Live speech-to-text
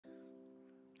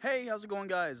Hey, how's it going,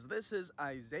 guys? This is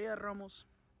Isaiah Ramos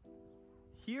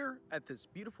here at this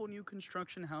beautiful new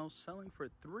construction house selling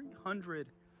for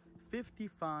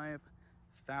 $355,000.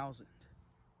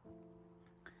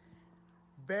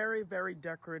 Very, very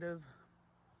decorative,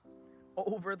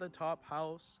 over-the-top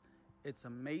house. It's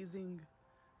amazing.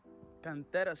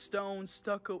 Cantera stone,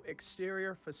 stucco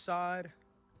exterior facade,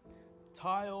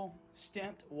 tile,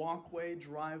 stamped walkway,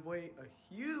 driveway, a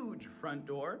huge front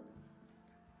door.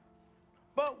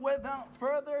 But without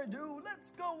further ado,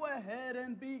 let's go ahead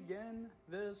and begin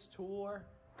this tour.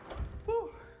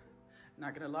 Whew.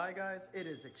 Not gonna lie, guys, it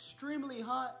is extremely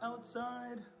hot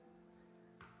outside.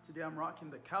 Today I'm rocking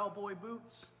the cowboy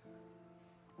boots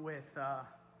with a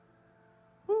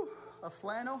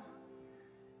flannel.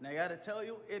 And I gotta tell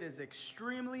you, it is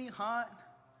extremely hot,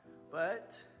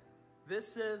 but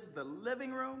this is the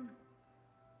living room.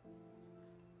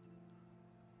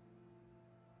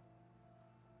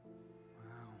 Wow.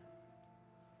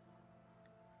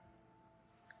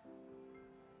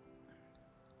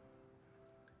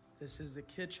 This is the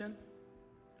kitchen.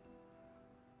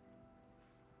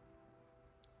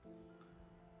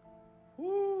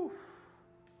 Woo!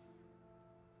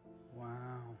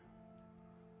 Wow.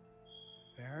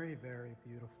 Very, very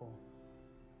beautiful.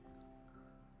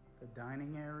 The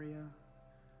dining area.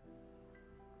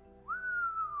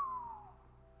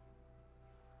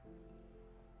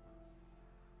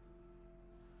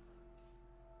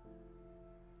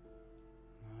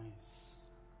 Nice.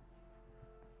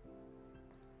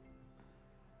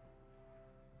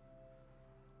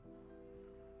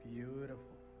 Beautiful.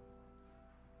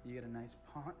 You get a nice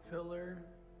pot filler.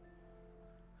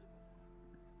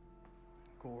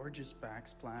 Gorgeous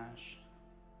backsplash.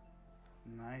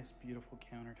 Nice, beautiful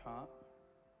countertop.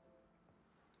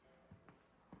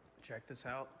 Check this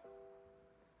out.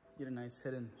 Get a nice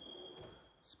hidden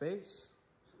space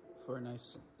for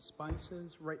nice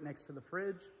spices right next to the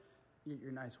fridge. You get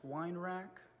your nice wine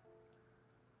rack.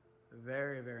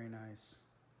 Very, very nice.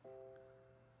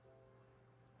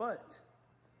 But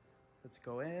let's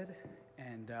go ahead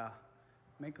and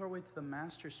make our way to the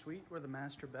master suite or the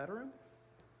master bedroom.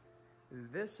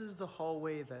 This is the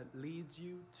hallway that leads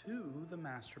you to the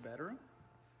master bedroom.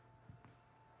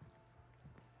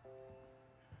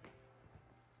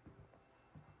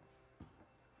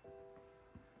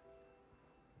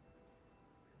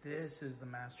 This is the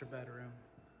master bedroom.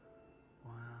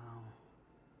 Wow.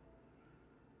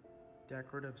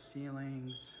 Decorative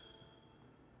ceilings,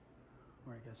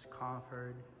 or I guess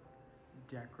coffered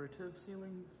decorative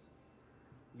ceilings.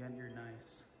 You got your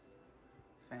nice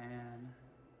fan.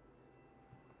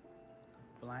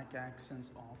 Black accents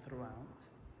all throughout.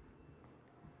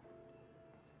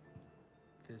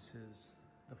 This is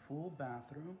the full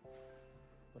bathroom.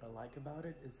 What I like about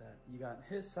it is that you got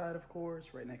his side, of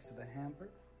course, right next to the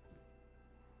hamper.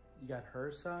 You got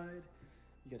her side.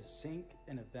 You got a sink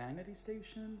and a vanity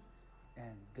station.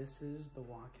 And this is the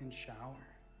walk-in shower.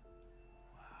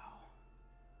 Wow.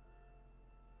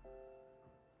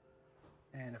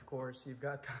 And of course, you've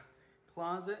got the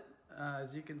closet.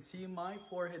 As you can see, my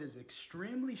forehead is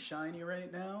extremely shiny right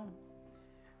now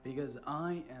because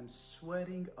I am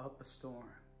sweating up a storm.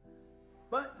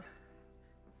 But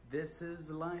this is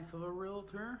the life of a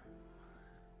realtor.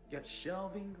 You got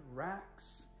shelving,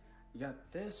 racks. You got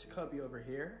this cubby over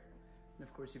here. And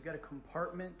of course, you've got a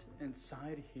compartment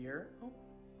inside here. Oh,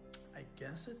 I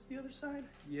guess it's the other side.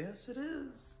 Yes, it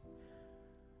is.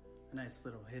 A nice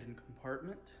little hidden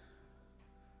compartment.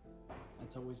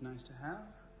 That's always nice to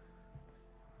have.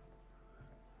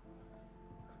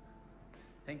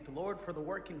 Thank the Lord for the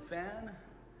working fan.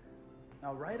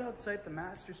 Now, right outside the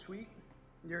master suite,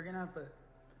 you're gonna have the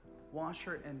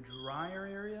washer and dryer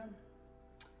area.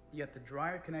 You got the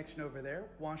dryer connection over there,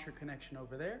 washer connection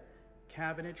over there,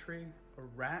 cabinetry, a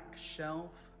rack,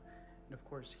 shelf, and of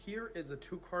course, here is a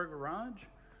 2-car garage,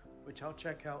 which I'll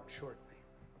check out shortly.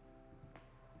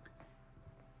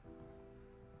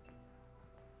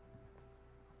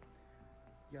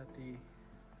 You got the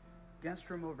guest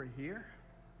room over here.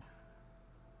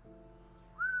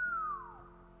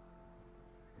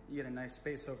 You get a nice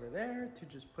space over there to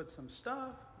just put some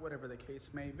stuff, whatever the case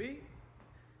may be.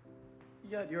 You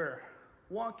got your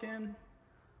walk-in,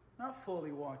 not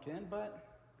fully walk-in, but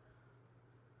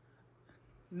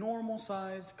normal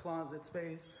sized closet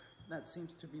space. That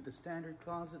seems to be the standard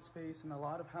closet space in a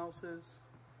lot of houses.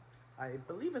 I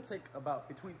believe it's like about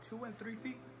between 2 and 3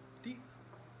 feet deep.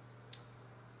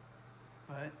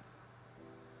 But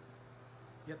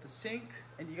you got the sink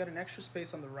and you got an extra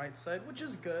space on the right side, which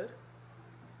is good.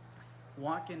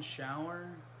 Walk-in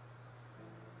shower.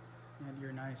 And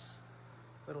your nice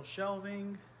little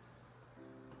shelving.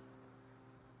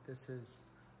 This is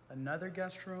another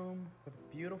guest room with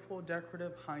beautiful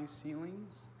decorative high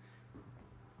ceilings.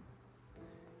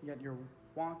 You got your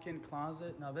walk-in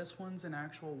closet. Now this one's an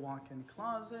actual walk-in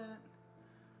closet.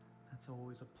 That's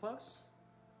always a plus.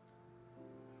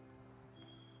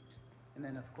 And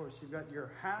then of course you've got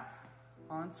your half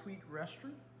ensuite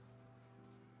restroom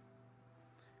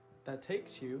that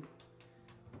takes you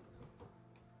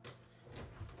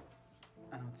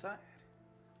outside.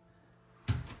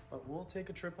 But we'll take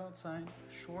a trip outside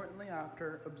shortly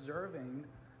after observing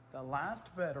the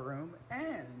last bedroom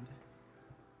and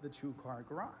the 2-car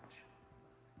garage.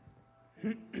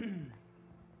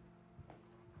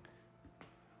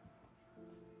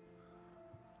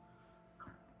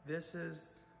 This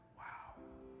is, wow,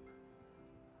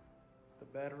 the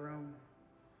bedroom.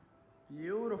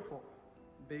 Beautiful.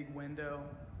 Big window.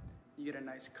 You get a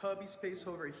nice cubby space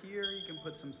over here. You can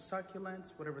put some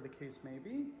succulents, whatever the case may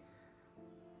be.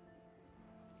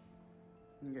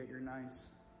 You get your nice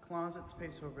closet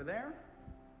space over there.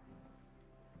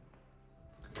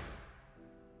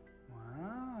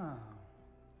 Wow.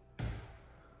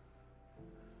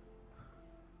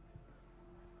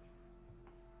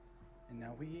 And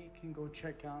now we can go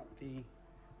check out the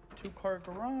 2-car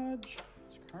garage.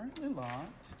 It's currently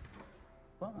locked,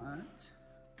 but let's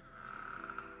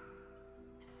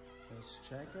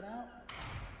check it out.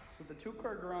 So the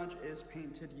 2-car garage is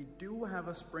painted. You do have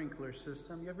a sprinkler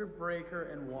system. You have your breaker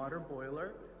and water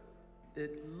boiler.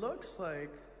 It looks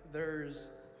like there's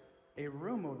a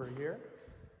room over here.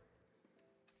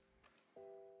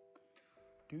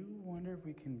 Do wonder if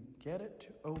we can get it to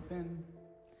open.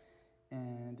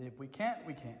 And if we can't,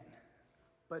 we can.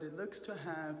 But it looks to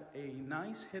have a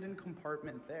nice hidden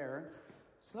compartment there.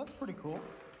 So that's pretty cool.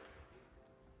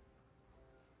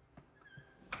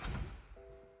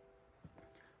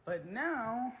 But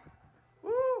now,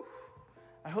 woo,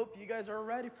 I hope you guys are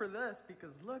ready for this,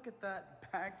 because look at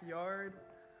that backyard.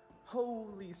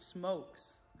 Holy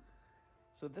smokes.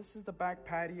 So this is the back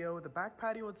patio. The back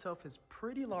patio itself is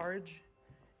pretty large,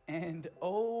 and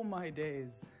oh my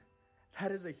days,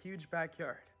 that is a huge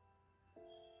backyard.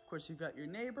 Of course, you've got your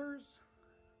neighbors,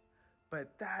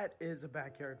 but that is a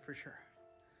backyard for sure.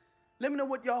 Let me know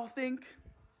what y'all think.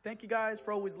 Thank you guys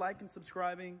for always liking,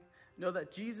 subscribing. Know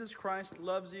that Jesus Christ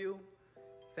loves you.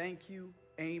 Thank you.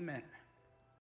 Amen.